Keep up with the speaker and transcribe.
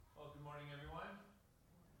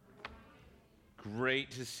Great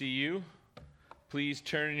to see you. Please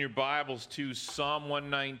turn in your Bibles to Psalm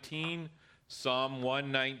 119. Psalm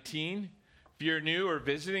 119. If you're new or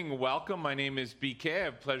visiting, welcome. My name is BK. I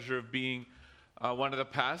have the pleasure of being one of the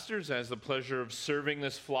pastors. I have the pleasure of serving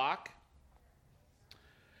this flock.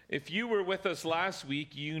 If you were with us last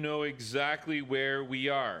week, you know exactly where we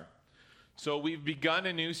are. So we've begun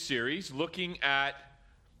a new series looking at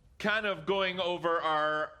kind of going over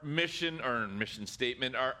our mission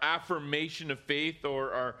statement, our affirmation of faith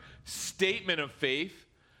or our statement of faith.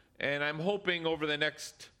 And I'm hoping over the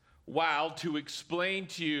next while to explain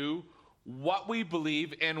to you what we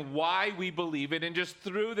believe and why we believe it. And just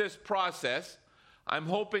through this process, I'm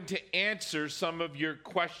hoping to answer some of your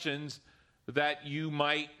questions that you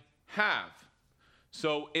might have.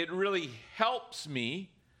 So it really helps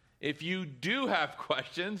me if you do have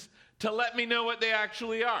questions to let me know what they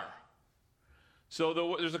actually are.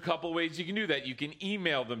 So there's a couple ways you can do that. You can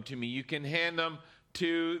email them to me. You can hand them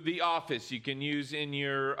to the office. You can use in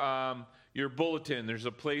your bulletin. There's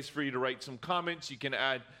a place for you to write some comments. You can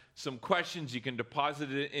add some questions. You can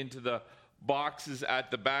deposit it into the boxes at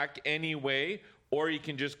the back anyway, or you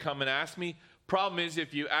can just come and ask me. Problem is,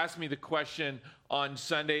 if you ask me the question on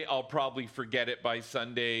Sunday, I'll probably forget it by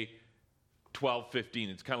Sunday 12:15.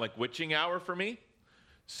 It's kind of like witching hour for me.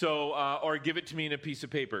 So, or give it to me in a piece of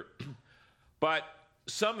paper. But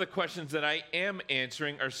some of the questions that I am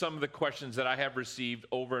answering are some of the questions that I have received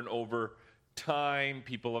over and over time.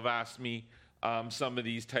 People have asked me some of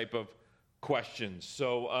these type of questions.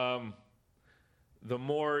 So the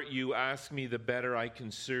more you ask me, the better I can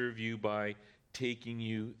serve you by taking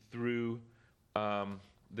you through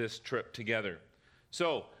this trip together.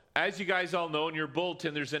 So as you guys all know, in your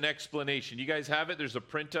bulletin, there's an explanation. You guys have it? There's a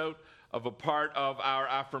printout of a part of our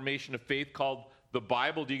affirmation of faith called the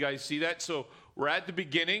Bible. Do you guys see that? So we're at the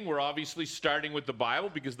beginning. We're obviously starting with the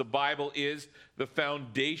Bible because the Bible is the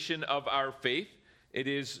foundation of our faith. It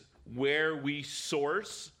is where we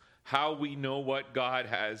source how we know what God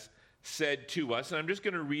has said to us. And I'm just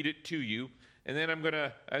going to read it to you. And then I'm going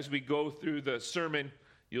to, as we go through the sermon,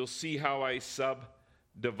 you'll see how I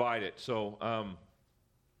subdivide it. So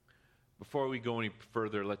before we go any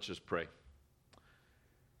further, let's just pray.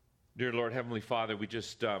 Dear Lord, Heavenly Father, we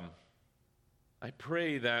just... I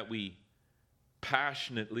pray that we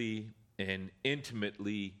passionately and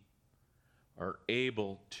intimately are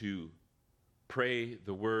able to pray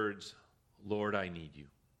the words, Lord, I need you.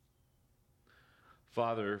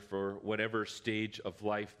 Father, for whatever stage of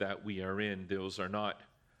life that we are in, those are not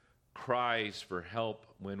cries for help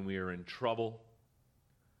when we are in trouble.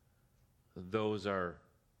 Those are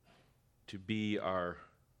to be our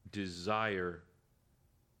desire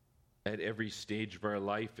at every stage of our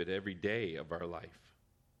life, at every day of our life.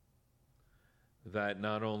 That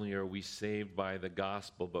not only are we saved by the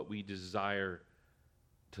gospel, but we desire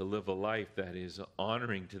to live a life that is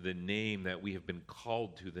honoring to the name that we have been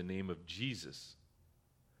called to, the name of Jesus.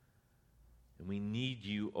 And we need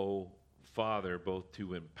you, O Father, both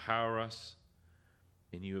to empower us,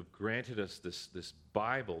 and you have granted us this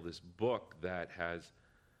Bible, this book that has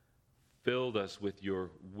filled us with your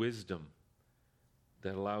wisdom,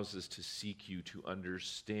 that allows us to seek you, to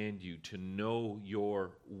understand you, to know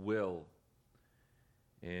your will.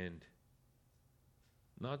 And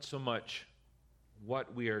not so much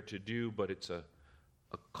what we are to do, but it's a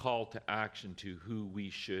call to action to who we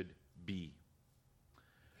should be.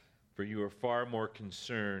 For you are far more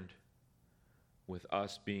concerned with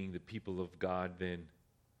us being the people of God than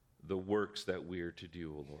the works that we are to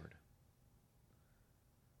do, O Lord.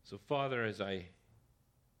 So, Father, as I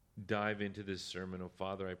dive into this sermon, oh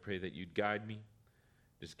Father, I pray that you'd guide me.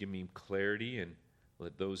 Just give me clarity and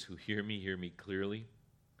let those who hear me clearly.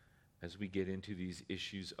 As we get into these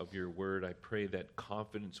issues of your word, I pray that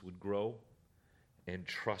confidence would grow and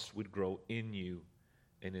trust would grow in you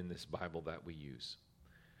and in this Bible that we use.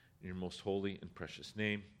 In your most holy and precious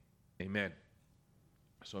name, amen.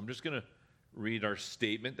 So I'm just going to read our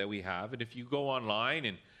statement that we have. And if you go online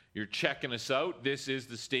and you're checking us out, this is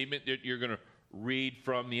the statement that you're going to read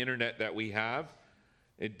from the internet that we have.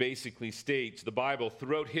 It basically states, the Bible,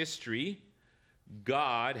 throughout history,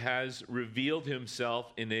 God has revealed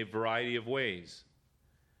himself in a variety of ways.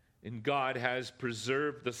 And God has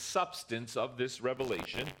preserved the substance of this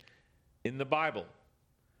revelation in the Bible.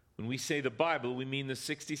 When we say the Bible, we mean the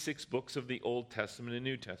 66 books of the Old Testament and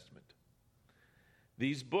New Testament.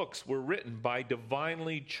 These books were written by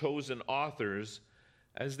divinely chosen authors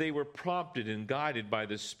as they were prompted and guided by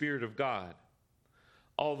the Spirit of God.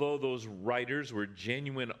 Although those writers were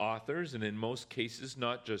genuine authors, and in most cases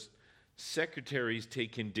not just secretaries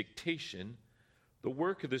taking dictation, the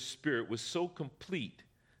work of the Spirit was so complete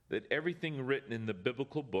that everything written in the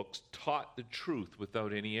biblical books taught the truth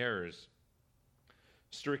without any errors.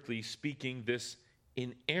 Strictly speaking, this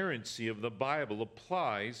inerrancy of the Bible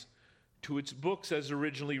applies to its books as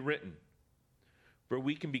originally written, for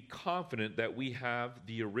we can be confident that we have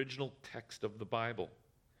the original text of the Bible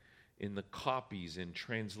in the copies and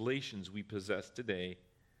translations we possess today,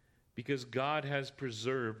 because God has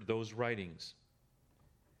preserved those writings.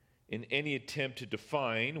 In any attempt to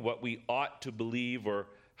define what we ought to believe or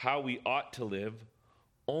how we ought to live,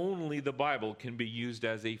 only the Bible can be used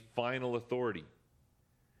as a final authority.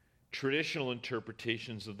 Traditional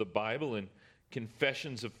interpretations of the Bible and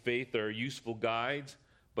confessions of faith are useful guides,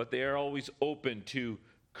 but they are always open to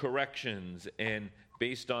corrections and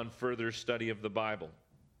based on further study of the Bible.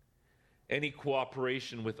 Any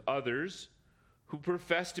cooperation with others who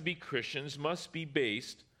profess to be Christians must be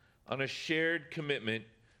based on a shared commitment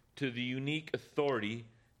to the unique authority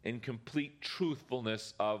and complete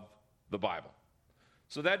truthfulness of the Bible.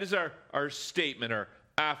 So that is our statement, our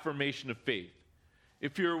affirmation of faith.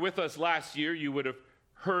 If you were with us last year, you would have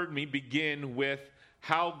heard me begin with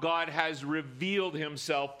how God has revealed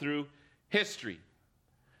himself through history.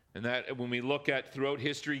 And that when we look at throughout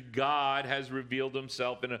history, God has revealed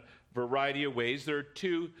himself in a variety of ways. There are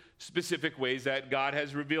two specific ways that God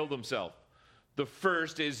has revealed himself. The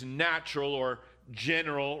first is natural or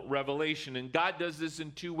general revelation, and God does this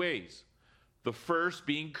in two ways. The first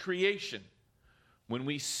being creation. When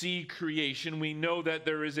we see creation, we know that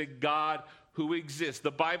there is a God who exists.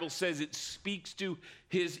 The Bible says it speaks to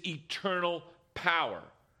his eternal power,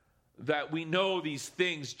 that we know these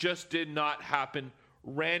things just did not happen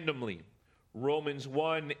randomly. Romans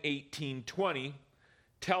 1:18-20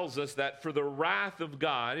 tells us that for the wrath of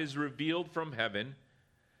God is revealed from heaven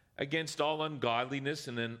against all ungodliness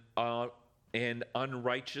and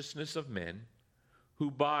unrighteousness of men,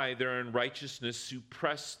 who by their unrighteousness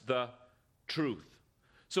suppress the truth.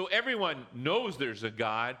 So everyone knows there's a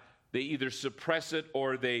God. They either suppress it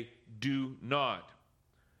or they do not.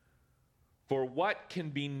 For what can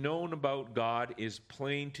be known about God is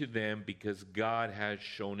plain to them because God has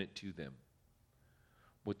shown it to them.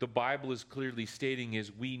 What the Bible is clearly stating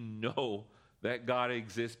is we know that God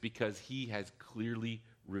exists because he has clearly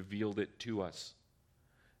revealed it to us.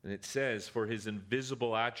 And it says, for his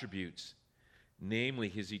invisible attributes, namely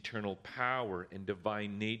his eternal power and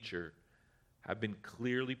divine nature, have been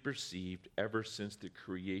clearly perceived ever since the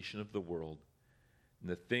creation of the world. And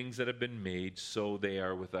the things that have been made, so they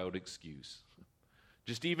are without excuse.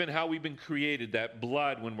 Just even how we've been created, that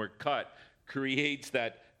blood when we're cut creates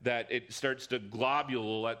that it starts to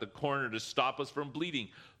globule at the corner to stop us from bleeding.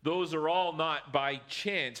 Those are all not by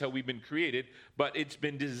chance how we've been created, but it's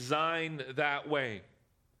been designed that way,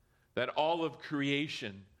 that all of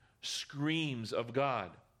creation screams of God.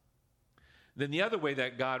 Then the other way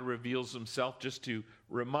that God reveals himself, just to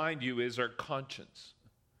remind you, is our conscience.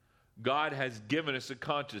 God has given us a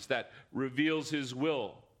conscience that reveals his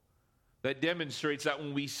will, that demonstrates that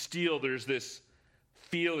when we steal, there's this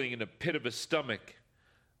feeling in a pit of a stomach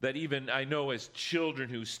that even I know as children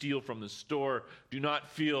who steal from the store do not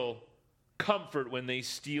feel comfort when they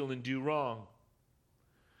steal and do wrong.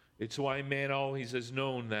 It's why man always has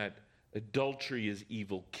known that adultery is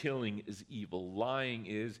evil, killing is evil, lying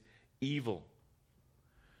is evil.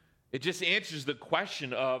 It just answers the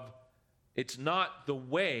question of it's not the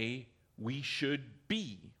way we should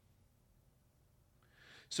be.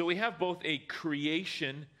 So we have both a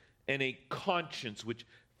creation and a conscience which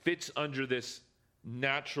fits under this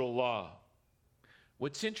natural law.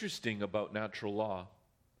 What's interesting about natural law,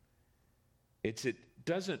 it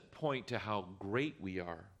doesn't point to how great we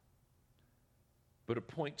are, but it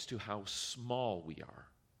points to how small we are,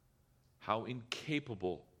 how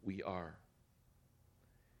incapable we are.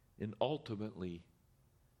 And ultimately,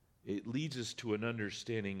 it leads us to an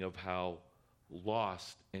understanding of how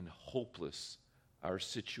lost and hopeless our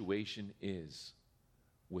situation is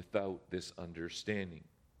without this understanding,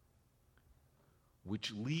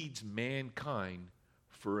 which leads mankind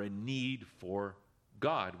for a need for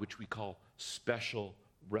God, which we call special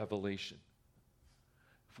revelation.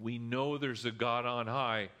 If we know there's a God on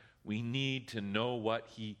high, we need to know what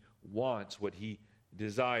he wants, what he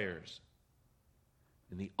desires.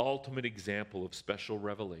 And the ultimate example of special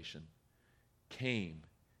revelation came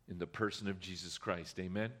in the person of Jesus Christ.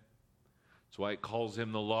 Amen? That's why it calls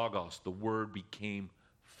him the Logos. The Word became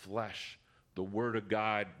flesh. The Word of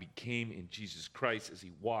God became in Jesus Christ as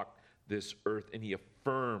he walked this earth, and he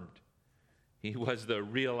affirmed. He was the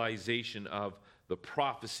realization of the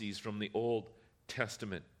prophecies from the Old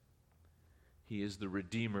Testament. He is the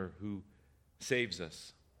Redeemer who saves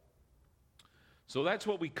us. So that's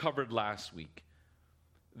what we covered last week.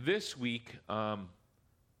 this week, and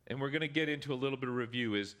we're going to get into a little bit of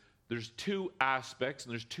review, is there's two aspects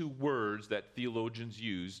and there's two words that theologians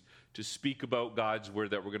use to speak about God's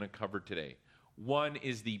word that we're going to cover today. One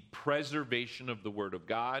is the preservation of the word of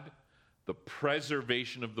God, the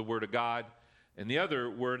preservation of the word of God, and the other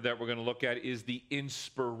word that we're going to look at is the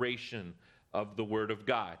inspiration of the word of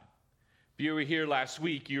God. If you were here last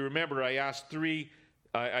week, you remember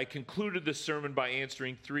I concluded the sermon by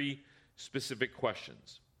answering three specific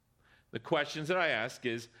questions. The questions that I ask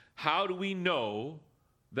is, how do we know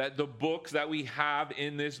that the books that we have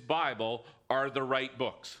in this Bible are the right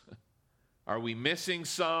books? Are we missing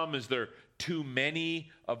some? Is there too many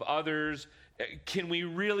of others? Can we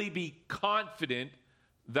really be confident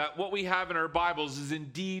that what we have in our Bibles is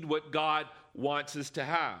indeed what God wants us to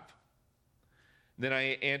have? Then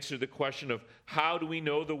I answer the question of, how do we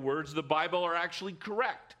know the words of the Bible are actually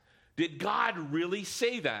correct? Did God really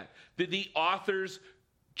say that? Did the authors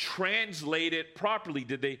translate it properly?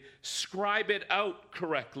 Did they scribe it out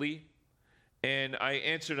correctly? And I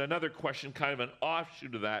answered another question, kind of an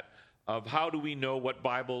offshoot of that, of how do we know what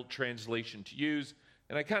Bible translation to use?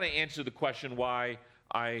 And I kind of answered the question why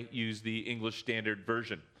I use the English Standard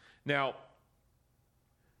Version. Now,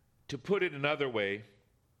 to put it another way,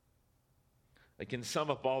 I can sum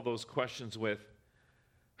up all those questions with,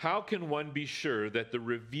 how can one be sure that the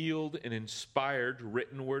revealed and inspired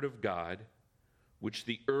written word of God, which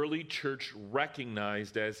the early church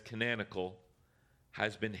recognized as canonical,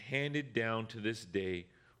 has been handed down to this day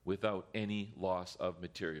without any loss of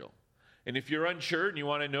material? And if you're unsure and you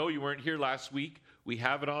want to know, you weren't here last week, we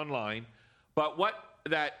have it online. But what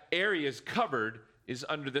that area is covered is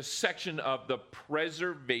under the section of the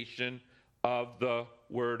preservation of the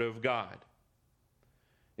Word of God.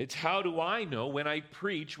 It's how do I know when I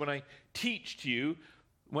preach, when I teach to you,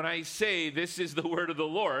 when I say this is the word of the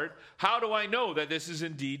Lord, how do I know that this is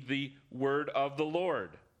indeed the word of the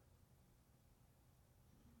Lord?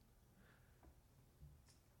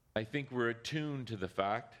 I think we're attuned to the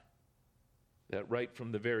fact that right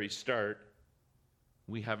from the very start,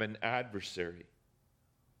 we have an adversary,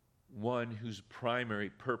 one whose primary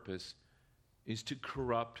purpose is to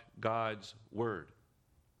corrupt God's word.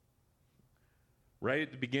 Right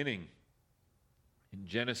at the beginning, in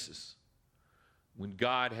Genesis, when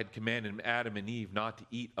God had commanded Adam and Eve not to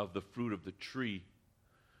eat of the fruit of the tree,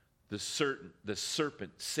 the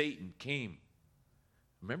serpent, Satan, came.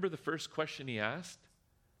 Remember the first question he asked?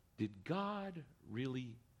 Did God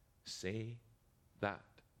really say that?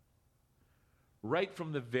 Right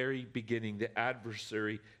from the very beginning, the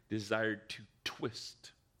adversary desired to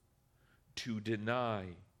twist, to deny,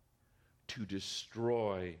 to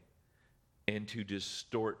destroy, and to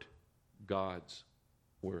distort God's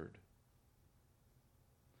word.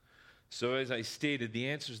 So as I stated, the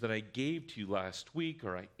answers that I gave to you last week,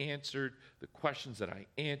 or I answered, the questions that I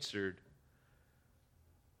answered,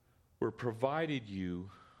 were provided you,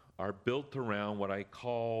 are built around what I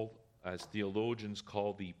call, as theologians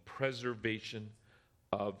call, the preservation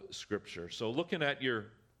of Scripture. So looking at your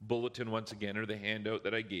bulletin once again, or the handout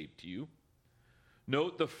that I gave to you,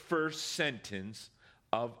 note the first sentence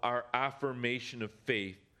of our affirmation of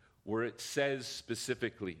faith, where it says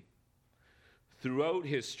specifically, throughout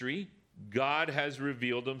history, God has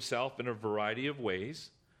revealed himself in a variety of ways,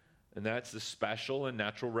 and that's the special and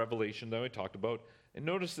natural revelation that I talked about. And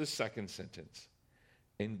notice this second sentence,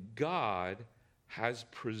 and God has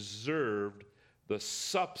preserved the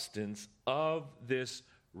substance of this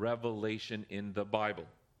revelation in the Bible.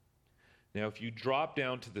 Now, if you drop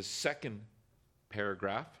down to the second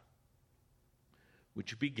paragraph,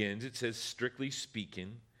 which begins, it says, strictly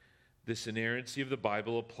speaking, this inerrancy of the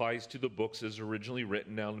Bible applies to the books as originally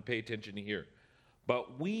written. Now, pay attention here.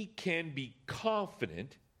 But we can be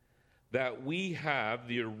confident that we have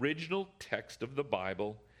the original text of the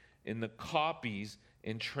Bible in the copies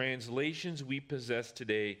and translations we possess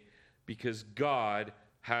today because God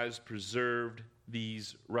has preserved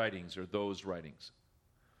these writings, or those writings.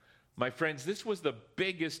 My friends, this was the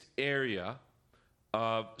biggest area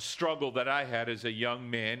of struggle that I had as a young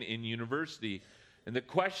man in university. And the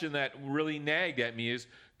question that really nagged at me is,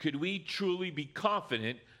 could we truly be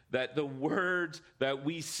confident that the words that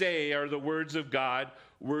we say are the words of God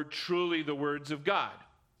were truly the words of God?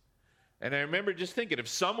 And I remember just thinking, if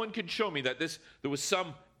someone could show me that there was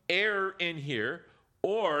some error in here,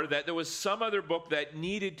 or that there was some other book that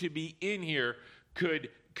needed to be in here,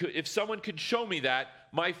 if someone could show me that,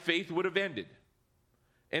 my faith would have ended.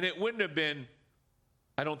 And it wouldn't have been,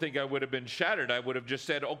 I don't think I would have been shattered. I would have just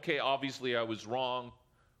said, okay, obviously I was wrong.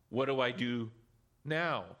 What do I do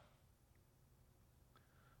now?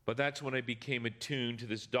 But that's when I became attuned to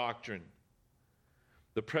this doctrine.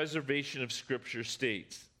 the preservation of Scripture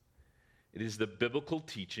states, it is the biblical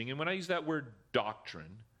teaching. And when I use that word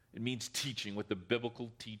doctrine, it means teaching, what the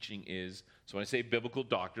biblical teaching is. So when I say biblical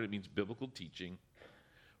doctrine, it means biblical teaching,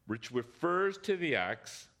 which refers to the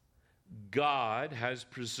acts God has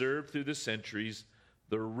preserved through the centuries,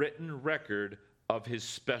 the written record of his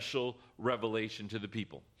special revelation to the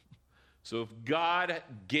people. So if God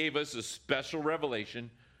gave us a special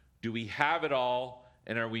revelation, do we have it all,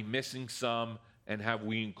 and are we missing some, and have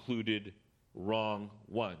we included wrong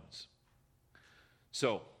ones?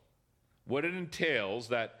 So what it entails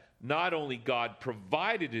that not only God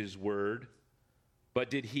provided his word, but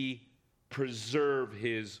did he preserve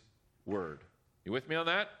his word? You with me on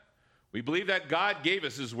that? We believe that God gave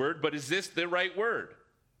us his word, but is this the right word?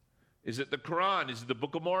 Is it the Quran? Is it the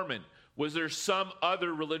Book of Mormon? Was there some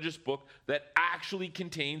other religious book that actually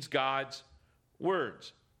contains God's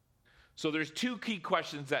words? So there's two key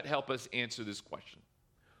questions that help us answer this question.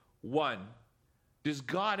 One, does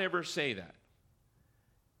God ever say that?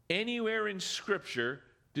 Anywhere in Scripture,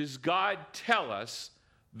 does God tell us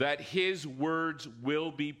that his words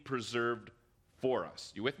will be preserved for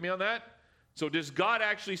us? You with me on that? So does God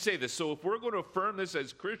actually say this? So if we're going to affirm this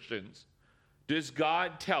as Christians, does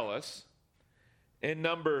God tell us? And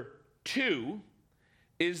number two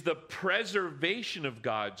is the preservation of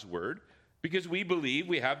God's word, because we believe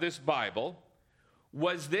we have this Bible.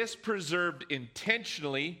 Was this preserved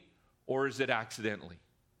intentionally, or is it accidentally?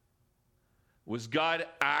 Was God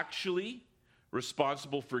actually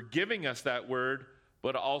responsible for giving us that word,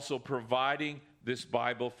 but also providing this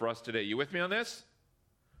Bible for us today? You with me on this?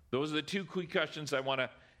 Those are the two key questions I want to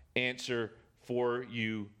answer for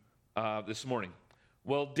you this morning.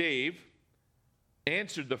 Well, Dave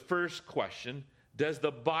answered the first question. Does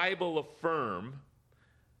the Bible affirm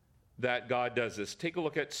that God does this? Take a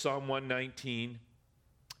look at Psalm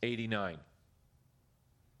 119:89.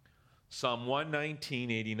 Psalm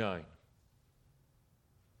 119:89.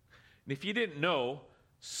 And if you didn't know,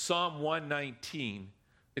 Psalm 119,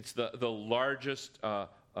 it's the largest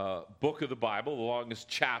book of the Bible, the longest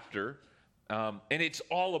chapter, and it's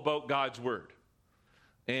all about God's word.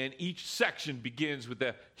 And each section begins with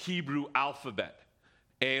the Hebrew alphabet,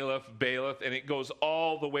 Aleph, Baleth, and it goes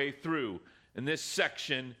all the way through. And this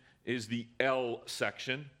section is the L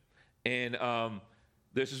section. And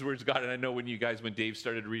this is where it's God. And I know when Dave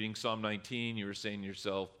started reading Psalm 19, you were saying to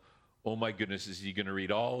yourself, oh my goodness, is he going to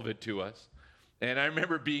read all of it to us? And I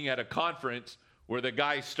remember being at a conference where the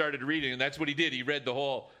guy started reading, and that's what he did. He read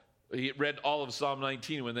all of Psalm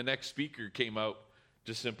 19. When the next speaker came out,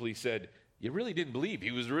 just simply said, you really didn't believe he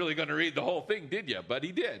was really going to read the whole thing, did you? But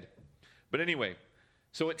he did. But anyway,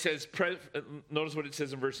 so it says, notice what it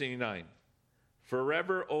says in verse 89.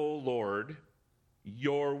 Forever, O Lord,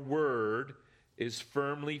 your word is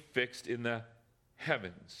firmly fixed in the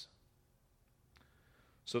heavens.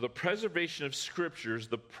 So the preservation of Scriptures,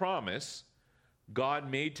 the promise God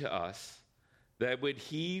made to us that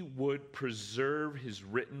he would preserve his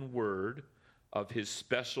written word of his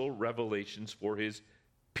special revelations for his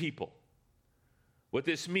people. What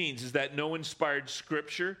this means is that no inspired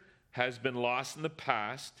Scripture has been lost in the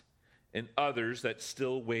past, and others that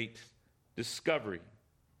still wait discovery.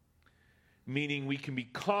 Meaning we can be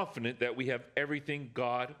confident that we have everything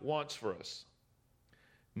God wants for us.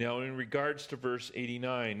 Now, in regards to verse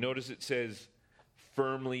 89, notice it says,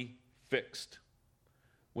 firmly fixed.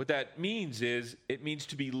 What that means is, it means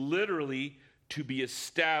to be literally to be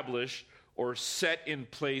established or set in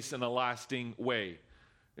place in a lasting way.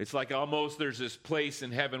 It's like almost there's this place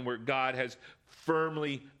in heaven where God has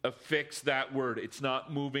firmly affixed that word. It's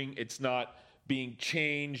not moving, it's not being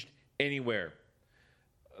changed anywhere.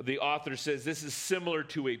 The author says this is similar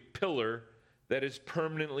to a pillar that is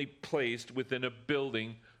permanently placed within a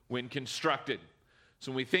building when constructed.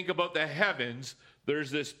 So when we think about the heavens, there's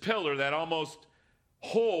this pillar that almost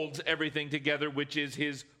holds everything together, which is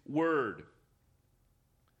his word.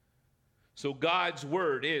 So God's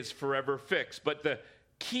word is forever fixed. But the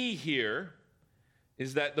key here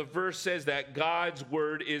is that the verse says that God's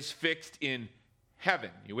word is fixed in heaven.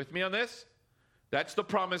 You with me on this? That's the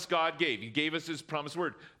promise God gave. He gave us his promised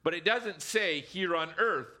word. But it doesn't say here on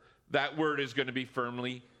earth that word is going to be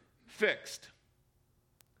firmly fixed.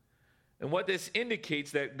 And what this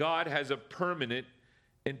indicates that God has a permanent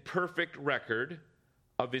and perfect record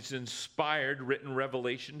of his inspired written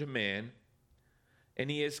revelation to man,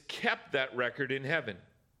 and he has kept that record in heaven.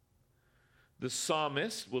 The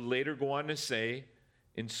psalmist will later go on to say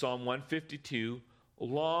in Psalm 152,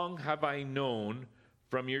 long have I known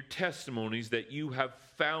from your testimonies that you have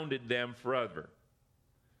founded them forever.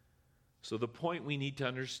 So the point we need to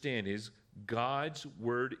understand is God's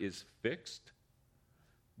word is fixed,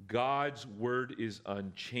 God's word is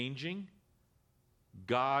unchanging.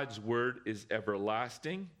 God's word is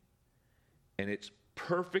everlasting. And it's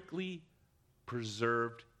perfectly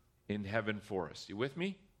preserved in heaven for us. You with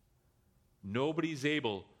me? Nobody's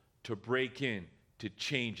able to break in, to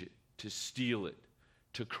change it, to steal it,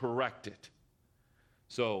 to correct it.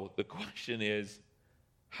 So the question is,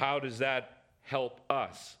 how does that help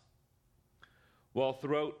us? Well,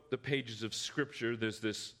 throughout the pages of Scripture, there's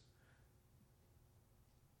this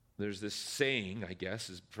saying, I guess,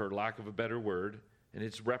 is for lack of a better word, and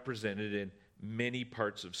it's represented in many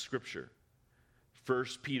parts of Scripture. 1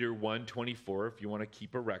 Peter 1:24, if you want to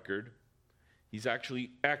keep a record, he's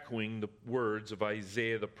actually echoing the words of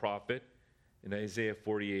Isaiah the prophet. In Isaiah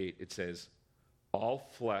 48, it says, "All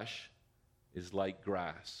flesh is like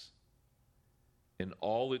grass, and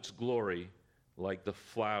all its glory like the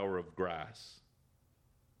flower of grass.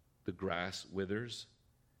 The grass withers,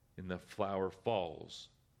 and the flower falls,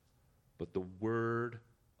 but the word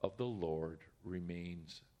of the Lord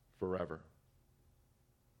remains forever."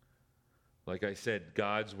 Like I said,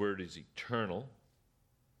 God's word is eternal,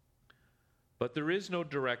 but there is no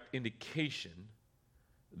direct indication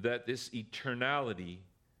that this eternality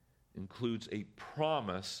includes a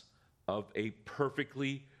promise of a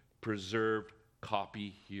perfectly preserved copy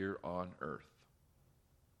here on earth.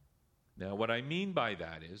 Now, what I mean by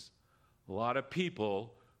that is a lot of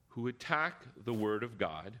people who attack the Word of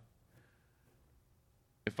God,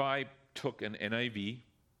 if I took an NIV,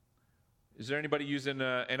 is there anybody using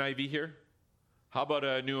NIV here? How about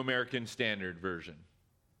a New American Standard Version?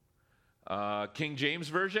 King James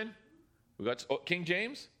Version? We got King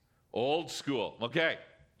James? Old school. Okay.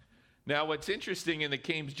 Now, what's interesting in the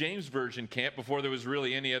King James Version camp, before there was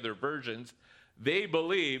really any other versions, they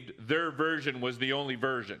believed their version was the only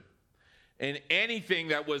version. And anything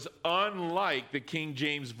that was unlike the King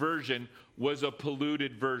James Version was a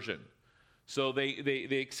polluted version. So they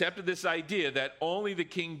accepted this idea that only the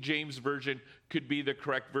King James Version could be the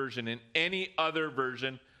correct version, and any other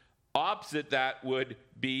version opposite that would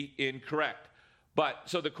be incorrect. But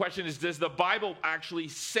so the question is, does the Bible actually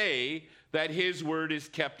say that his word is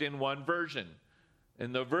kept in one version?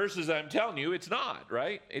 And the verses I'm telling you, it's not,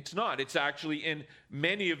 right? It's not. It's actually in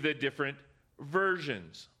many of the different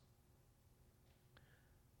versions.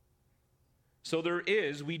 So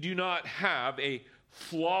we do not have a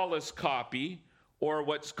flawless copy or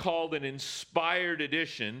what's called an inspired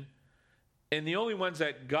edition. And the only ones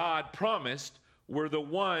that God promised were the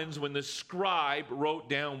ones when the scribe wrote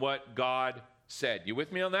down what God said. You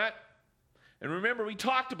with me on that? And remember, we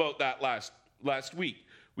talked about that last week.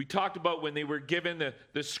 We talked about when they were given,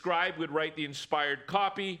 the scribe would write the inspired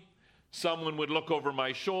copy. Someone would look over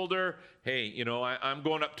my shoulder. Hey, I'm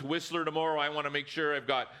going up to Whistler tomorrow. I want to make sure I've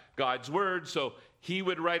got God's word. So he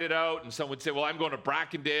would write it out, and someone would say, well, I'm going to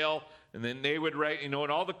Brackendale. And then they would write, and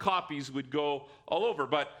all the copies would go all over.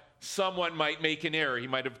 But someone might make an error. He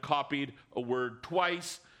might have copied a word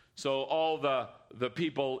twice. So all the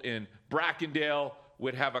people in Brackendale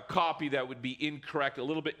would have a copy that would be incorrect, a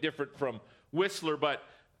little bit different from Whistler. But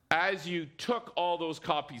as you took all those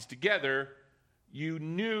copies together, you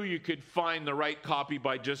knew you could find the right copy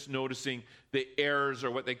by just noticing the errors,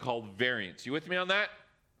 or what they call variants. You with me on that?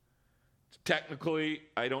 Technically,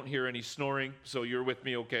 I don't hear any snoring, so you're with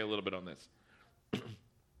me okay a little bit on this.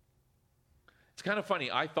 It's kind of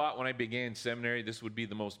funny. I thought when I began seminary, this would be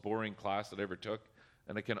the most boring class that I ever took.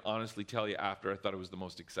 And I can honestly tell you after, I thought it was the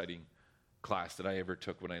most exciting class that I ever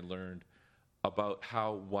took when I learned about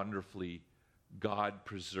how wonderfully God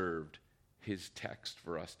preserved his text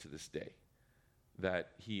for us to this day.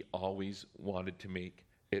 That he always wanted to make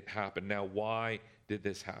it happen. Now, why did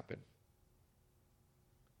this happen?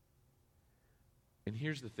 And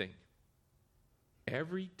here's the thing.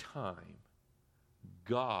 Every time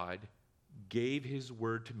God gave his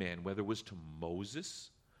word to man, whether it was to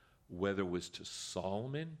Moses, whether it was to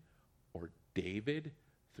Solomon or David,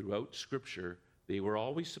 throughout Scripture, they were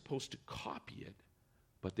always supposed to copy it,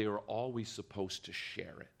 but they were always supposed to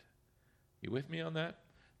share it. You with me on that?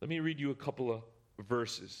 Let me read you a couple of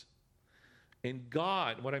verses. And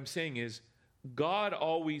God, what I'm saying is, God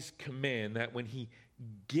always commanded that when he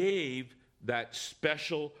gave that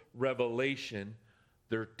special revelation,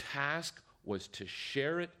 their task was to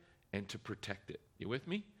share it and to protect it. You with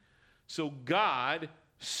me? So God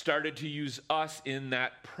started to use us in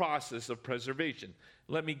that process of preservation.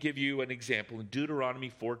 Let me give you an example in Deuteronomy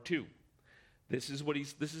 4:2. This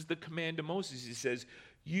is the command to Moses. He says,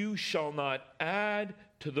 "You shall not add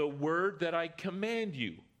to the word that I command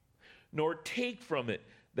you, nor take from it,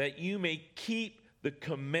 that you may keep the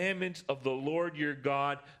commandments of the Lord your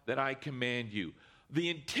God that I command you." the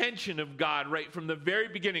intention of God right from the very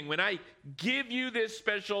beginning, when I give you this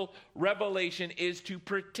special revelation, is to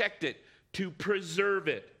protect it, to preserve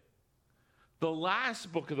it. The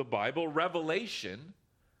last book of the Bible, Revelation,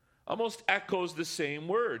 almost echoes the same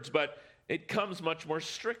words, but it comes much more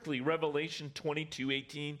strictly. Revelation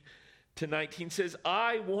 22:18-19 says,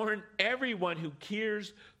 I warn everyone who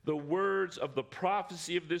hears the words of the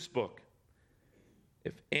prophecy of this book.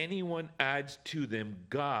 If anyone adds to them,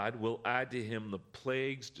 God will add to him the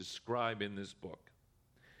plagues described in this book.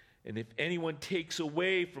 And if anyone takes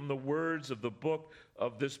away from the words of the book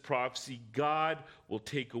of this prophecy, God will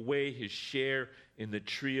take away his share in the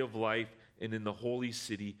tree of life and in the holy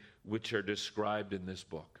city, which are described in this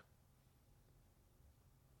book.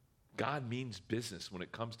 God means business when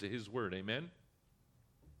it comes to his word. Amen?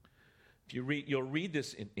 If you read, you'll read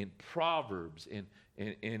this in Proverbs and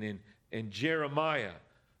in Jeremiah.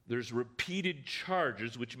 There's repeated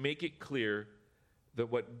charges which make it clear that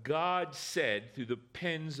what God said through the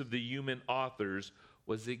pens of the human authors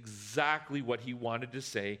was exactly what he wanted to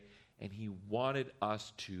say, and he wanted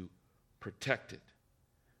us to protect it.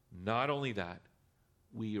 Not only that,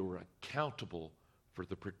 we are accountable for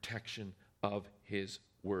the protection of his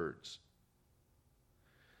words.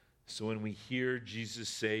 So when we hear Jesus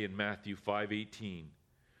say in Matthew 5:18,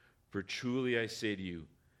 for truly I say to you,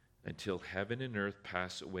 until heaven and earth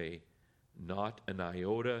pass away, not an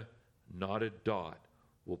iota, not a dot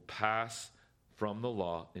will pass from the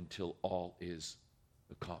law until all is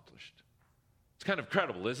accomplished. It's kind of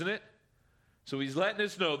credible, isn't it? So he's letting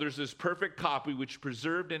us know there's this perfect copy which is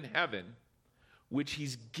preserved in heaven, which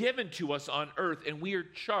he's given to us on earth, and we are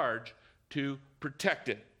charged to protect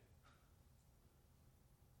it.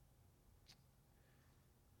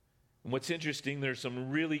 And what's interesting, there's some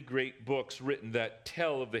really great books written that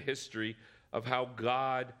tell of the history of how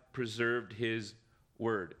God preserved his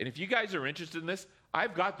word. And if you guys are interested in this,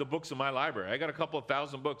 I've got the books in my library. I got a couple of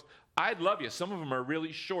thousand books. I'd love you. Some of them are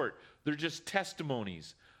really short. They're just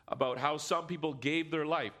testimonies about how some people gave their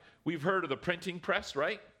life. We've heard of the printing press,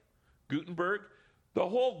 right? Gutenberg. The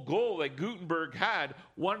whole goal that Gutenberg had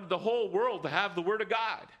wanted the whole world to have the word of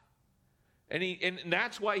God. And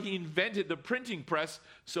that's why he invented the printing press,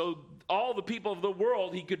 so all the people of the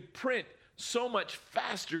world, he could print so much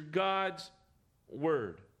faster God's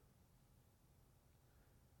word.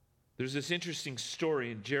 There's this interesting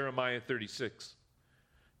story in Jeremiah 36.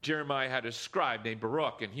 Jeremiah had a scribe named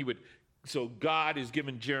Baruch, and so God has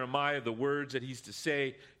given Jeremiah the words that he's to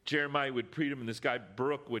say. Jeremiah would preach them, and this guy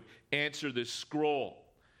Baruch would answer this scroll.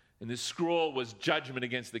 And this scroll was judgment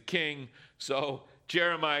against the king, so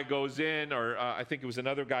Jeremiah goes in, or I think it was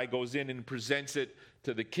another guy goes in and presents it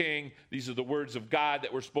to the king. These are the words of God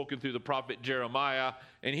that were spoken through the prophet Jeremiah,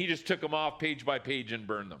 and he just took them off page by page and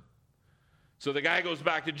burned them. So the guy goes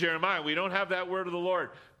back to Jeremiah. We don't have that word of the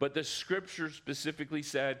Lord. But the scripture specifically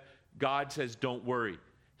said, God says, don't worry.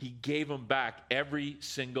 He gave him back every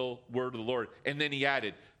single word of the Lord. And then he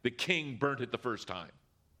added, the king burnt it the first time.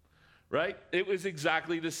 Right? It was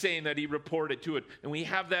exactly the same that he reported to it. And we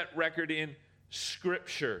have that record in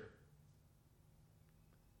Scripture.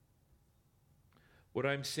 What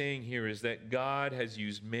I'm saying here is that God has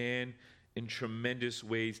used man in tremendous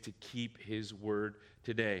ways to keep his word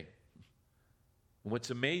today. And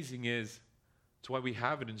what's amazing is, it's why we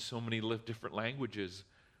have it in so many different languages,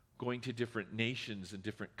 going to different nations and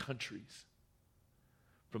different countries.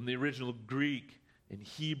 From the original Greek and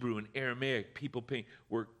Hebrew and Aramaic, people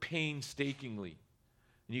work painstakingly.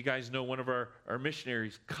 And you guys know one of our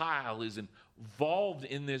missionaries, Kyle, is involved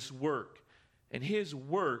in this work. And his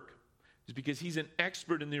work is because he's an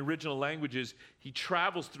expert in the original languages. He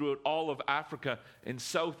travels throughout all of Africa and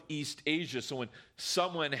Southeast Asia. So when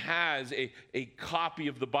someone has a copy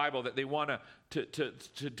of the Bible that they want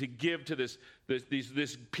to give to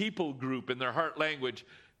this people group in their heart language,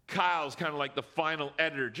 Kyle's kind of like the final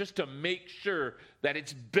editor, just to make sure that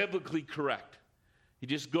it's biblically correct. He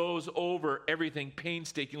just goes over everything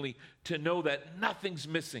painstakingly to know that nothing's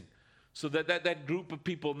missing, so that group of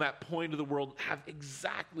people in that point of the world have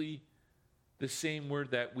exactly the same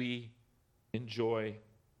word that we enjoy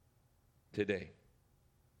today.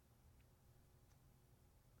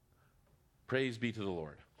 Praise be to the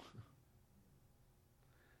Lord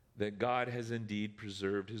that God has indeed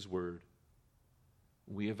preserved his word.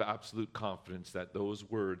 We have absolute confidence that those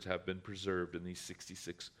words have been preserved in these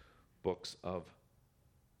 66 books of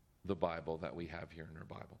the Bible that we have here in our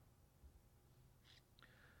Bible.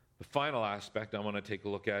 The final aspect I want to take a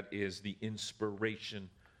look at is the inspiration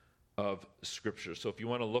of Scripture. So if you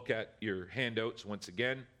want to look at your handouts once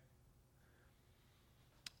again,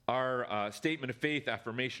 our statement of faith,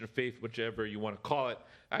 affirmation of faith, whichever you want to call it,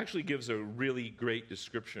 actually gives a really great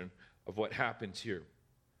description of what happens here.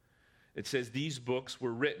 It says these books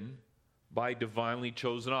were written by divinely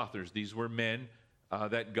chosen authors. These were men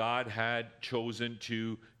that God had chosen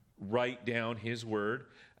to write down his word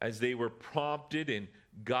as they were prompted and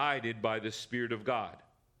guided by the Spirit of God.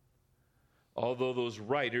 Although those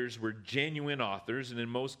writers were genuine authors, and in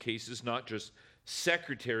most cases not just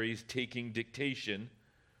secretaries taking dictation,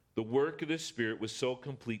 the work of the Spirit was so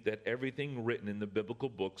complete that everything written in the biblical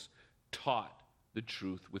books taught the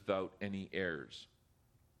truth without any errors.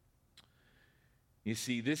 You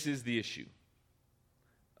see, this is the issue.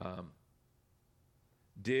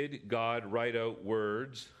 Did God write out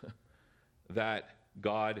words that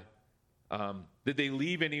God, did they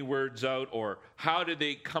leave any words out, or how did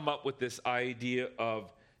they come up with this idea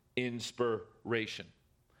of inspiration?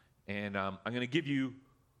 And I'm going to give you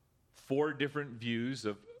 4 different views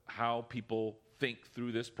of how people think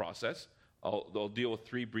through this process. I'll deal with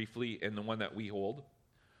 3 briefly and the one that we hold.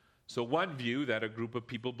 So one view that a group of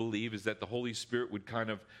people believe is that the Holy Spirit would kind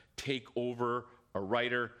of take over a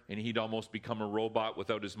writer and he'd almost become a robot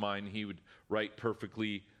without his mind. He would write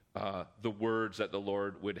perfectly the words that the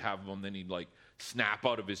Lord would have him. Then he'd like snap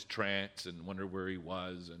out of his trance and wonder where he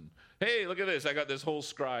was. And, hey, look at this. I got this whole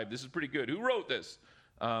scribe. This is pretty good. Who wrote this?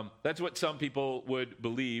 That's what some people would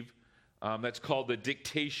believe. That's called the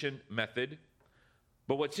dictation method.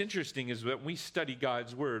 But what's interesting is that when we study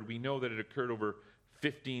God's word, we know that it occurred over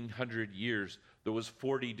 1,500 years. There was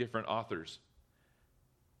 40 different authors.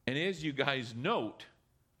 And as you guys note,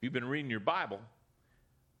 if you've been reading your Bible,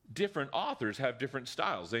 different authors have different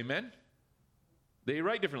styles. Amen? They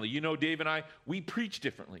write differently. You know, Dave and I, we preach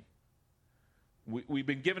differently. We've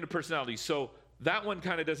been given a personality. So that one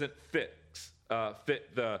kind of doesn't fit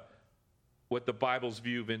what the Bible's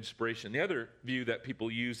view of inspiration. The other view that people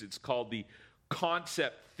use, it's called the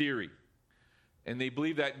concept theory. And they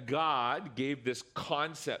believe that God gave this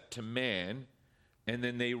concept to man, and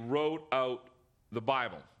then they wrote out the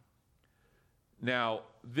Bible. Now,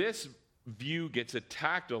 this view gets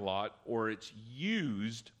attacked a lot, or it's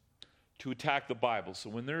used to attack the Bible. So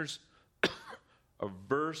when there's a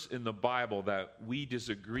verse in the Bible that we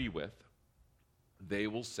disagree with, they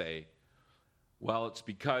will say, well, it's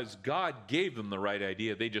because God gave them the right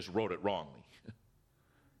idea, they just wrote it wrongly.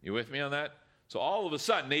 You with me on that? So all of a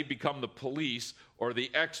sudden, they've become the police or the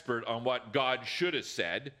expert on what God should have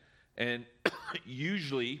said, and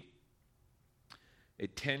usually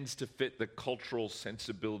it tends to fit the cultural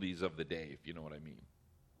sensibilities of the day, if you know what I mean.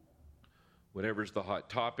 Whatever's the hot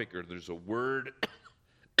topic, or there's a word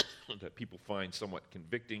that people find somewhat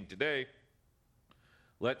convicting today,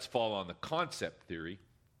 let's fall on the concept theory,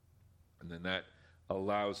 and then that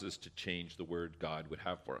allows us to change the word God would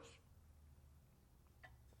have for us.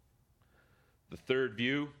 The third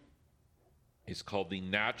view is called the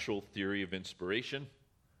natural theory of inspiration.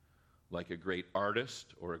 Like a great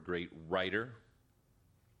artist or a great writer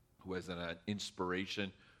who has an inspiration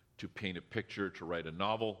to paint a picture, to write a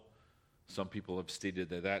novel. Some people have stated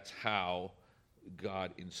that that's how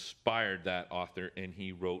God inspired that author and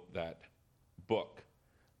he wrote that book.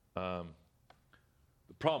 The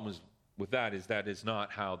problem with that is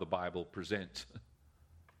not how the Bible presents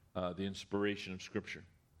the inspiration of Scripture.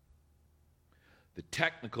 The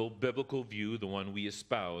technical biblical view, the one we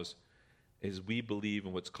espouse, is we believe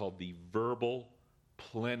in what's called the verbal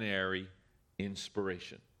plenary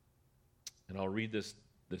inspiration. And I'll read this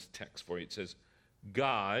text for you. It says,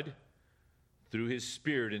 God, through his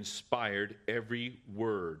Spirit, inspired every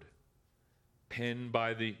word penned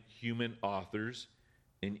by the human authors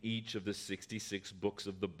in each of the 66 books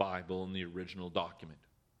of the Bible in the original document.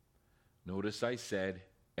 Notice I said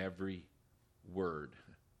every word.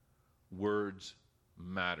 Words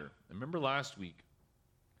matter. Remember last week,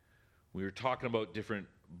 we were talking about different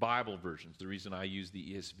Bible versions. The reason I use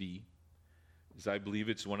the ESV is I believe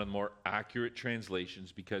it's one of the more accurate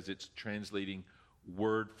translations because it's translating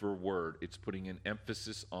word for word. It's putting an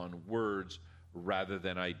emphasis on words rather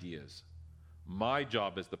than ideas. My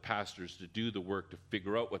job as the pastor is to do the work to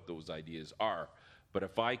figure out what those ideas are. But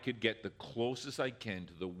if I could get the closest I can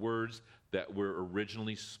to the words that were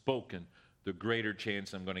originally spoken, the greater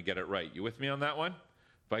chance I'm going to get it right. You with me on that one?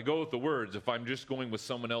 If I go with the words, if I'm just going with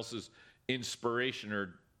someone else's inspiration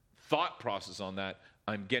or thought process on that,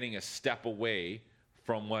 I'm getting a step away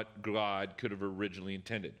from what God could have originally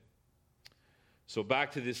intended. So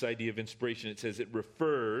back to this idea of inspiration, it says it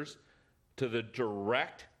refers to the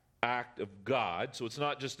direct act of God. So it's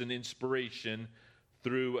not just an inspiration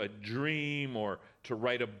through a dream or to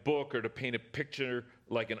write a book or to paint a picture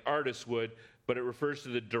like an artist would, but it refers to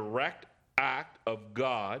the direct act of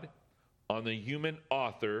God on the human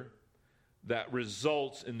author that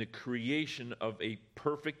results in the creation of a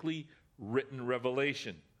perfectly written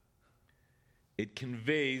revelation. It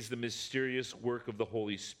conveys the mysterious work of the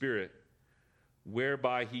Holy Spirit,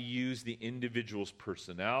 whereby he used the individual's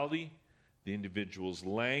personality, the individual's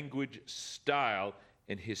language, style,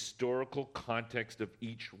 and historical context of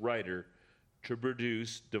each writer to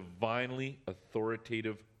produce divinely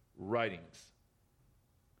authoritative writings.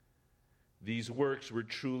 These works were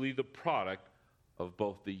truly the product of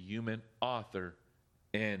both the human author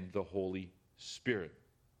and the Holy Spirit.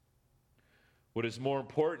 What is more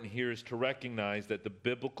important here is to recognize that the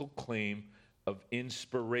biblical claim of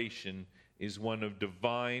inspiration is one of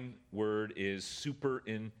divine word is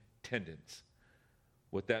superintendence.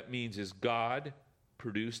 What that means is God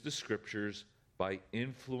produced the scriptures by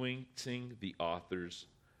influencing the author's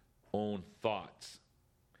own thoughts.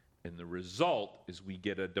 And the result is we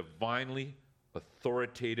get a divinely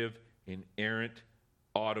authoritative, inerrant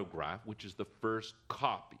autograph, which is the first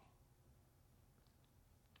copy.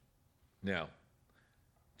 Now,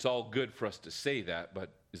 it's all good for us to say that, but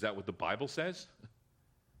is that what the Bible says?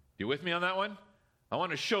 You with me on that one? I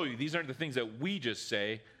want to show you. These aren't the things that we just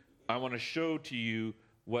say. I want to show to you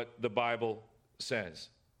what the Bible says.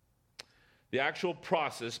 The actual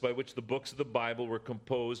process by which the books of the Bible were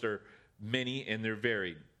composed are many and they're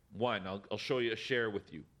varied. One, I'll show you, share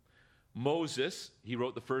with you. Moses, he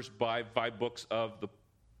wrote the first five books of the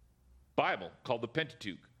Bible, called the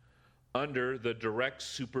Pentateuch, under the direct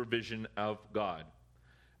supervision of God.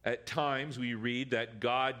 At times, we read that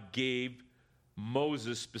God gave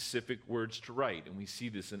Moses specific words to write, and we see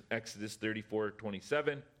this in Exodus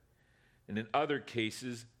 34:27. And in other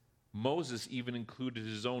cases, Moses even included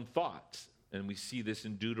his own thoughts, and we see this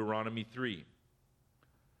in Deuteronomy 3.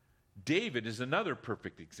 David is another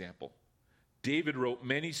perfect example. David wrote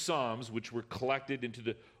many psalms which were collected into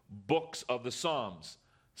the books of the Psalms.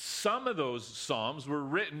 Some of those psalms were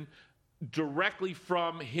written directly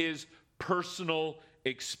from his personal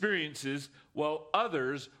experiences, while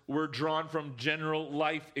others were drawn from general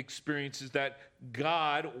life experiences that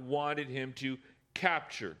God wanted him to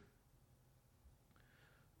capture.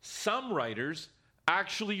 Some writers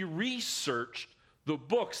actually researched the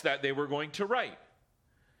books that they were going to write.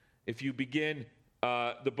 If you begin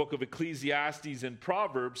the book of Ecclesiastes and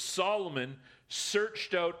Proverbs, Solomon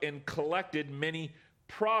searched out and collected many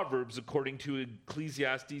proverbs according to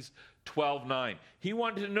Ecclesiastes 12:9. He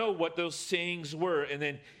wanted to know what those sayings were, and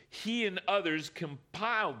then he and others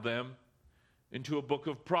compiled them into a book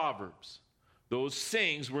of Proverbs. Those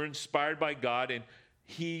sayings were inspired by God, and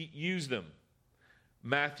he used them.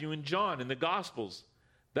 Matthew and John in the Gospels,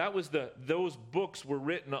 those books were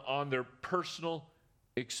written on their personal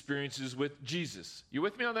experiences with Jesus. You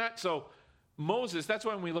with me on that? So Moses, that's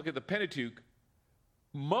why when we look at the Pentateuch,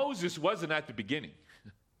 Moses wasn't at the beginning,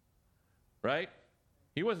 right?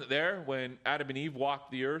 He wasn't there when Adam and Eve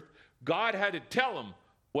walked the earth. God had to tell him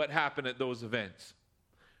what happened at those events.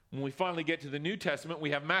 When we finally get to the New Testament,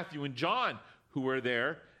 we have Matthew and John who were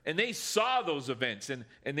there, and they saw those events, and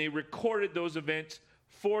they recorded those events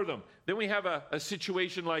for them. Then we have a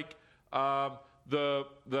situation like the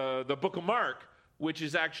book of Mark, which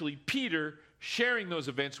is actually Peter sharing those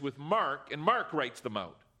events with Mark, and Mark writes them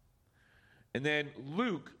out. And then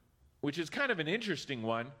Luke, which is kind of an interesting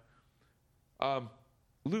one,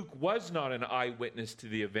 Luke was not an eyewitness to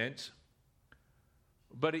the events,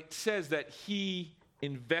 but it says that he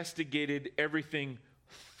investigated everything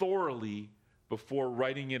thoroughly before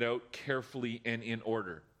writing it out carefully and in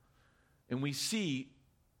order. And we see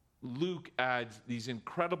Luke adds these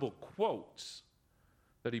incredible quotes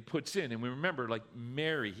that he puts in. And we remember, like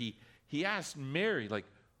Mary, he asked Mary, like,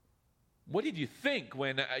 what did you think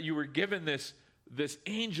when you were given this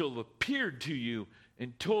angel appeared to you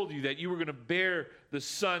and told you that you were going to bear the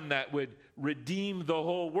son that would redeem the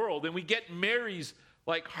whole world? And we get Mary's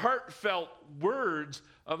like heartfelt words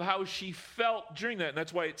of how she felt during that. And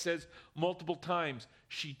that's why it says multiple times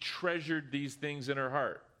she treasured these things in her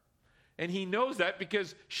heart. And he knows that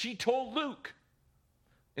because she told Luke.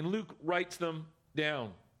 And Luke writes them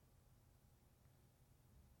down.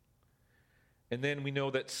 And then we know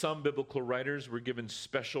that some biblical writers were given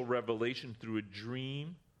special revelation through a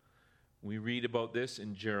dream. We read about this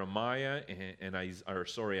in Jeremiah and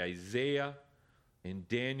Isaiah and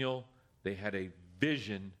Daniel. They had a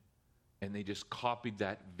vision, and they just copied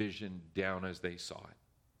that vision down as they saw it.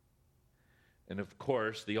 And of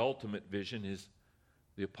course, the ultimate vision is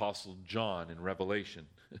the Apostle John in Revelation,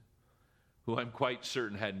 who I'm quite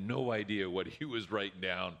certain had no idea what he was writing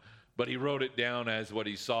down, but he wrote it down as what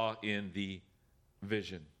he saw in the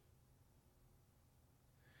vision.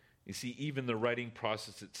 You see, even the writing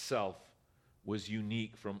process itself was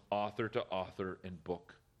unique from author to author and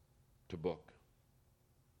book to book.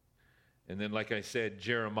 And then, like I said,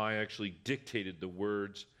 Jeremiah actually dictated the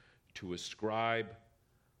words to a scribe.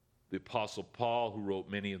 The Apostle Paul, who wrote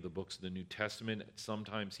many of the books of the New Testament,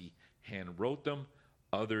 sometimes he hand wrote them,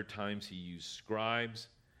 other times he used scribes.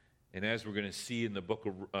 And as we're going to see in the book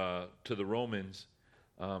of, to the Romans,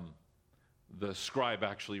 the scribe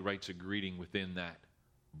actually writes a greeting within that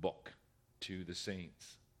book to the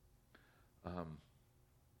saints.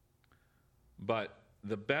 But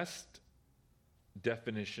the best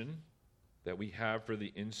definition that we have for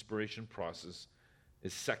the inspiration process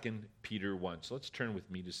is 2 Peter 1. So let's turn with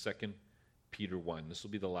me to 2 Peter 1. This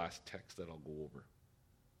will be the last text that I'll go over.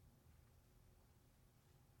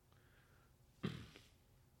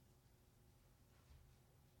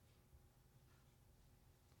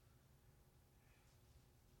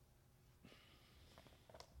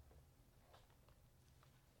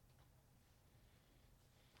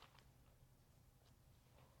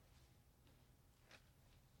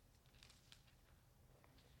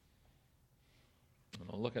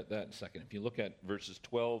 I'll look at that in a second. If you look at verses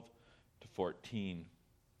 12 to 14.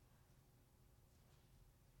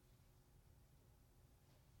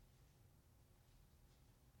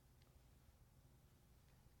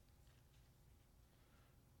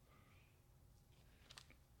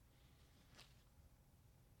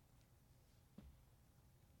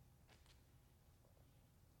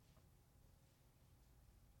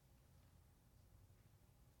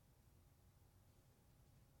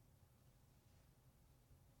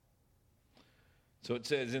 So it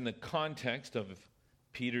says, in the context of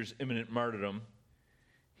Peter's imminent martyrdom,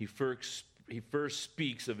 he first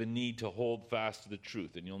speaks of a need to hold fast to the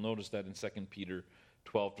truth. And you'll notice that in 2 Peter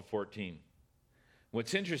 12 to 14.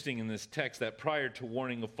 What's interesting in this text, that prior to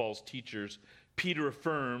warning of false teachers, Peter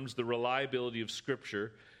affirms the reliability of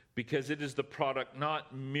Scripture because it is the product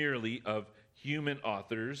not merely of human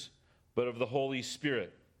authors, but of the Holy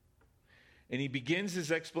Spirit. And he begins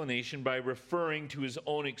his explanation by referring to his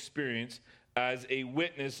own experience as a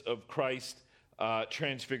witness of Christ's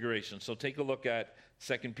transfiguration. So take a look at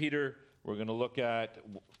 2 Peter. We're going to look at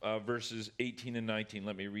verses 18 and 19.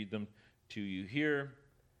 Let me read them to you here.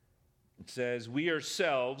 It says, "We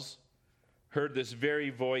ourselves heard this very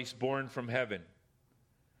voice born from heaven,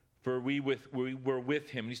 for we were with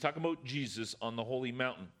him." And he's talking about Jesus on the holy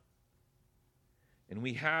mountain. "And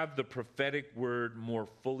we have the prophetic word more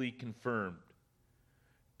fully confirmed,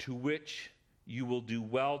 to which you will do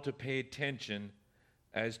well to pay attention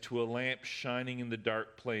as to a lamp shining in the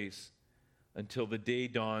dark place until the day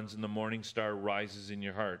dawns and the morning star rises in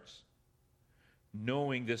your hearts.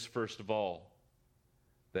 Knowing this, first of all,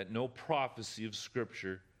 that no prophecy of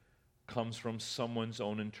Scripture comes from someone's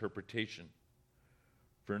own interpretation.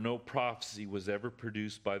 For no prophecy was ever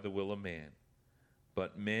produced by the will of man,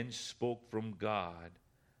 but men spoke from God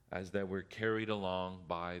as they were carried along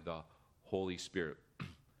by the Holy Spirit."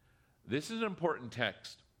 This is an important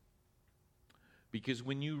text because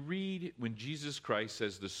when you read, when Jesus Christ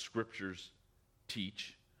says the Scriptures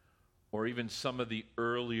teach, or even some of the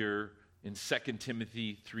earlier in 2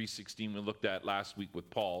 Timothy 3:16 we looked at last week with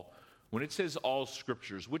Paul, when it says all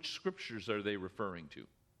Scriptures, which Scriptures are they referring to?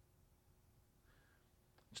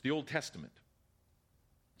 It's the Old Testament.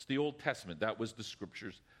 It's the Old Testament. That was the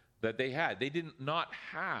Scriptures that they had. They did not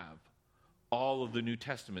have all of the New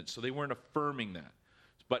Testament, so they weren't affirming that.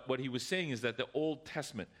 But what he was saying is that the Old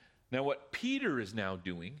Testament. Now, what Peter is now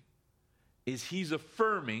doing is he's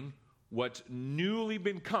affirming what's newly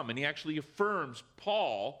been come. And he actually affirms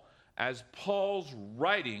Paul as Paul's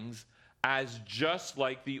writings as just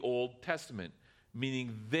like the Old Testament,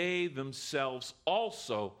 meaning they themselves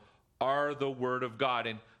also are the Word of God.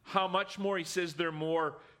 And how much more? He says they're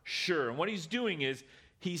more sure. And what he's doing is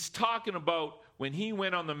he's talking about when he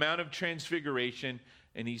went on the Mount of Transfiguration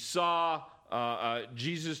and he saw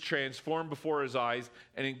Jesus transformed before his eyes,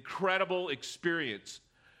 an incredible experience.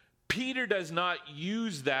 Peter does not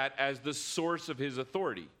use that as the source of his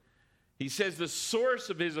authority. He says the source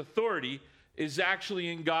of his authority is actually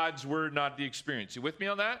in God's word, not the experience. You with me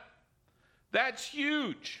on that? That's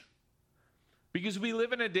huge. Because we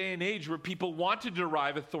live in a day and age where people want to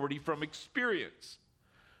derive authority from experience.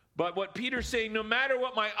 But what Peter's saying, no matter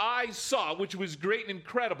what my eyes saw, which was great and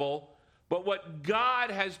incredible, but what God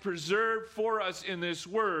has preserved for us in this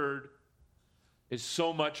word is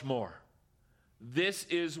so much more. This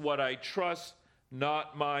is what I trust,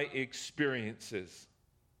 not my experiences.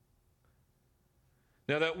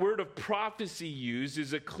 Now, that word of prophecy used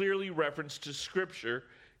is a clearly reference to Scripture,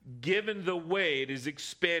 given the way it is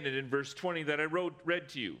expanded in verse 20 that I read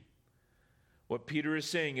to you. What Peter is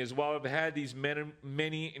saying is, while I've had these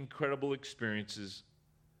many incredible experiences,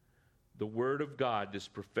 the Word of God, this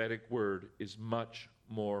prophetic word, is much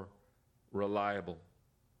more reliable.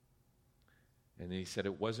 And then he said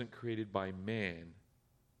it wasn't created by man,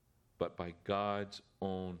 but by God's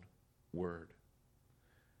own word.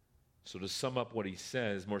 So to sum up what he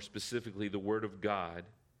says, more specifically, the Word of God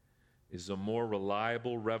is the more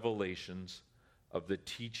reliable revelations of the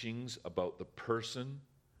teachings about the person,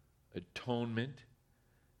 atonement,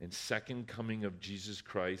 and second coming of Jesus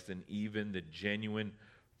Christ, and even the genuine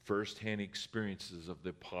first-hand experiences of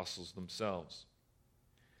the apostles themselves.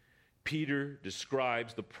 Peter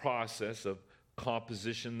describes the process of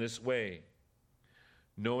composition this way.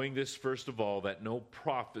 Knowing this, first of all, that no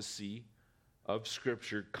prophecy of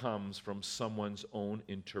Scripture comes from someone's own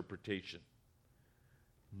interpretation.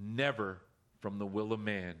 Never from the will of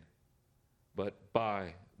man, but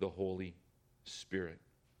by the Holy Spirit.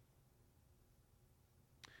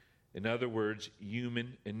 In other words,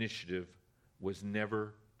 human initiative was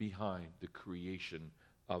never behind the creation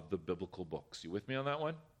of the biblical books. You with me on that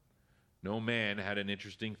one? No man had an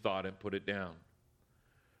interesting thought and put it down.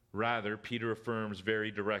 Rather, Peter affirms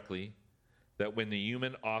very directly that when the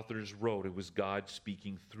human authors wrote, it was God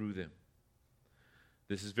speaking through them.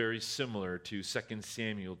 This is very similar to 2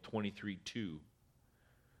 Samuel 23:2,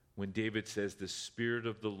 when David says, "The Spirit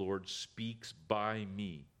of the Lord speaks by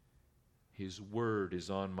me. His word is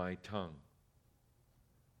on my tongue."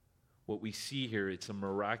 What we see here, it's a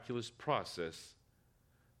miraculous process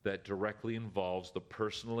that directly involves the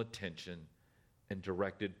personal attention and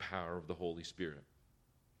directed power of the Holy Spirit.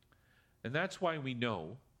 And that's why we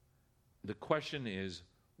know the question is,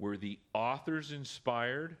 were the authors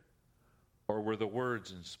inspired or were the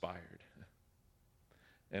words inspired?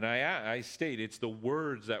 And I state it's the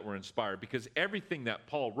words that were inspired, because everything that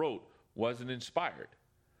Paul wrote wasn't inspired.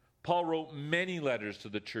 Paul wrote many letters to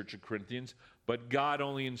the church of Corinthians, but God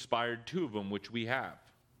only inspired 2 of them, which we have.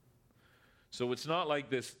 So it's not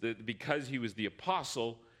like this, that because he was the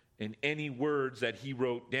apostle and any words that he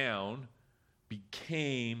wrote down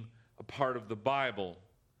became a part of the Bible.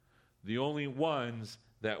 The only ones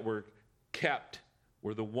that were kept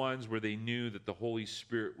were the ones where they knew that the Holy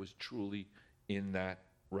Spirit was truly in that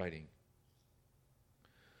writing.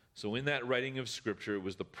 So in that writing of Scripture, it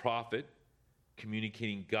was the prophet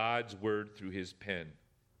communicating God's word through his pen.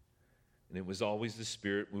 And it was always the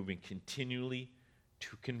Spirit moving continually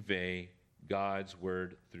to convey God's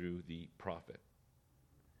word through the prophet.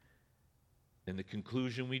 And the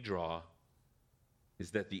conclusion we draw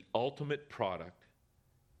is that the ultimate product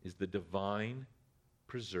is the divine,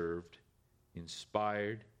 preserved,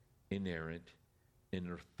 inspired, inerrant, and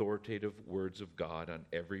authoritative words of God on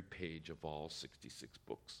every page of all 66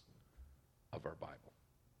 books of our Bible.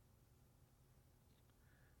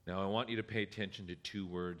 Now, I want you to pay attention to 2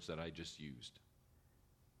 words that I just used.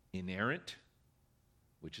 Inerrant,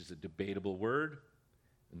 which is a debatable word,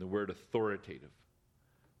 and the word authoritative.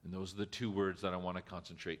 And those are the 2 words that I want to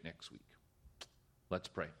concentrate next week. Let's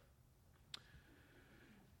pray.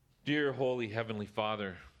 Dear Holy Heavenly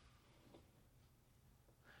Father,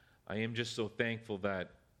 I am just so thankful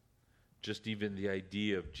that just even the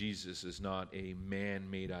idea of Jesus is not a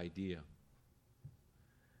man-made idea.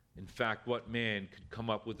 In fact, what man could come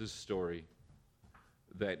up with a story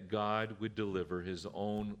that God would deliver his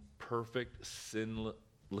own perfect,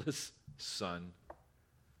 sinless Son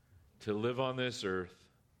to live on this earth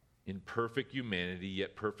in perfect humanity,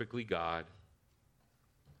 yet perfectly God,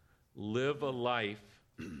 live a life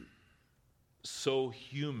so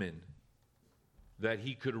human that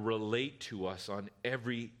he could relate to us on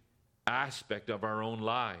every aspect of our own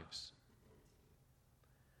lives.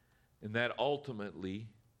 And that ultimately,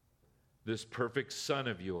 this perfect Son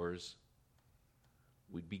of yours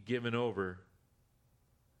would be given over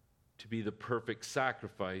to be the perfect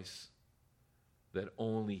sacrifice that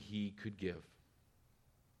only he could give.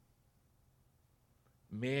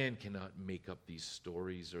 Man cannot make up these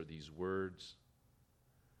stories or these words,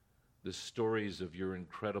 the stories of your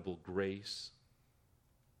incredible grace.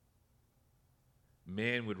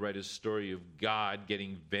 Man would write a story of God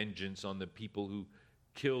getting vengeance on the people who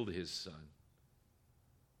killed his Son.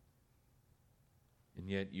 And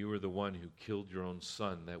yet you are the one who killed your own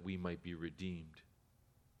Son that we might be redeemed.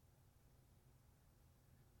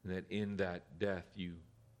 And that in that death you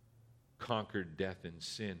conquered death and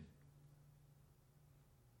sin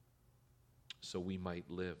so we might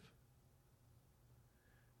live.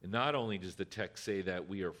 And not only does the text say that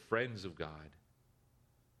we are friends of God,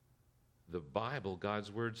 the Bible,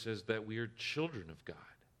 God's word, says that we are children of God.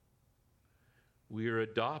 We are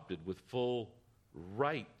adopted with full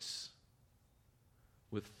rights,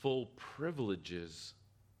 with full privileges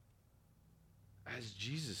as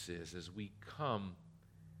Jesus is, as we come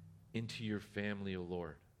into your family, O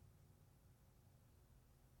Lord.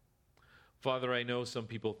 Father, I know some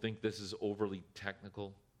people think this is overly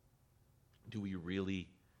technical. Do we really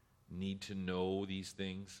need to know these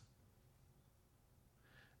things?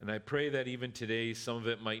 And I pray that even today, some of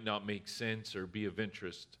it might not make sense or be of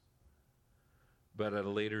interest, but at a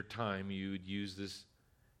later time, you would use this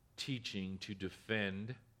teaching to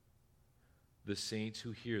defend the saints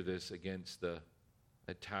who hear this against the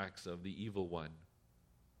attacks of the evil one,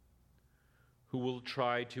 who will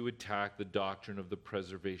try to attack the doctrine of the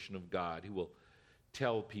preservation of God, who will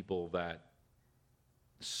tell people that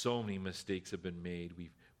so many mistakes have been made.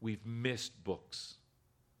 We've missed books.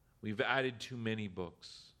 We've added too many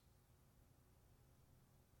books.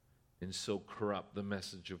 And so corrupt the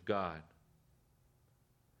message of God.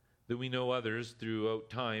 That we know others throughout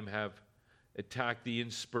time have attacked the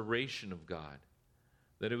inspiration of God.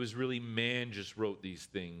 That it was really man just wrote these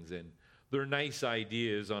things, and they're nice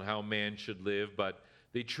ideas on how man should live, but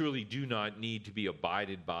they truly do not need to be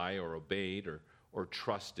abided by or obeyed or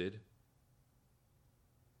trusted.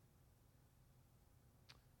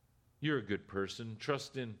 You're a good person.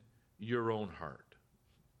 Trust in your own heart,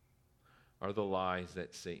 are the lies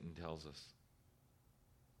that Satan tells us.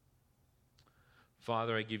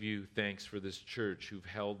 Father, I give you thanks for this church who've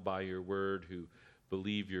held by your word, who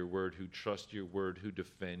believe your word, who trust your word, who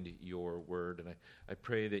defend your word. And I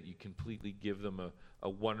pray that you completely give them a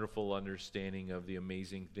wonderful understanding of the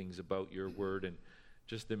amazing things about your word and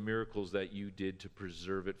just the miracles that you did to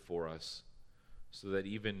preserve it for us, so that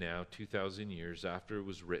even now, 2,000 years after it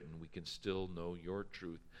was written, we can still know your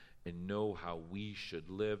truth and know how we should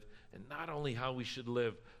live, and not only how we should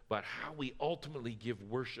live, but how we ultimately give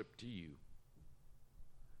worship to you.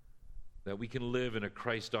 That we can live in a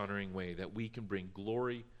Christ-honoring way, that we can bring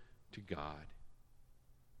glory to God.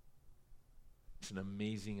 It's an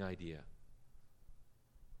amazing idea,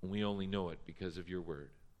 and we only know it because of your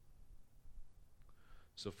word.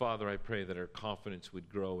 So, Father, I pray that our confidence would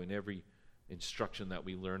grow in every instruction that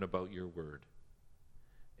we learn about your word.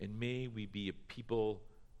 And may we be a people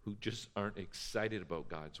who just aren't excited about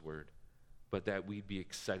God's word, but that we'd be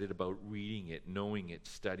excited about reading it, knowing it,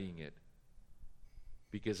 studying it.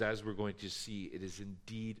 Because as we're going to see, it is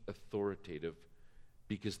indeed authoritative,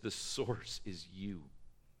 because the source is you.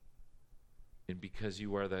 And because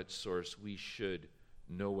you are that source, we should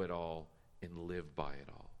know it all and live by it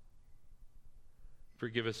all.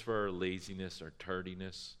 Forgive us for our laziness, our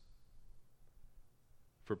tardiness,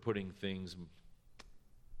 for putting things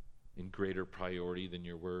in greater priority than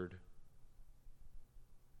your word.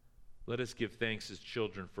 Let us give thanks as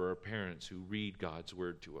children for our parents who read God's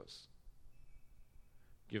word to us.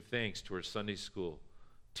 Give thanks to our Sunday school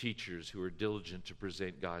teachers who are diligent to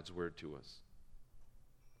present God's word to us.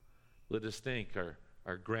 Let us thank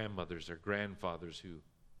our grandmothers, our grandfathers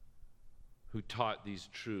who taught these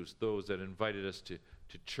truths, those that invited us to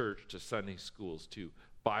church, to Sunday schools, to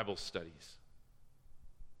Bible studies.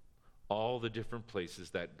 All the different places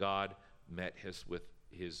that God met us with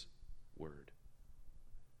his word.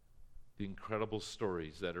 The incredible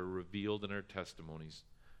stories that are revealed in our testimonies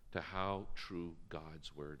to how true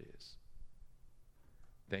God's word is.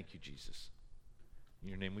 Thank you, Jesus. In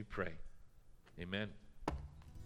your name we pray. Amen.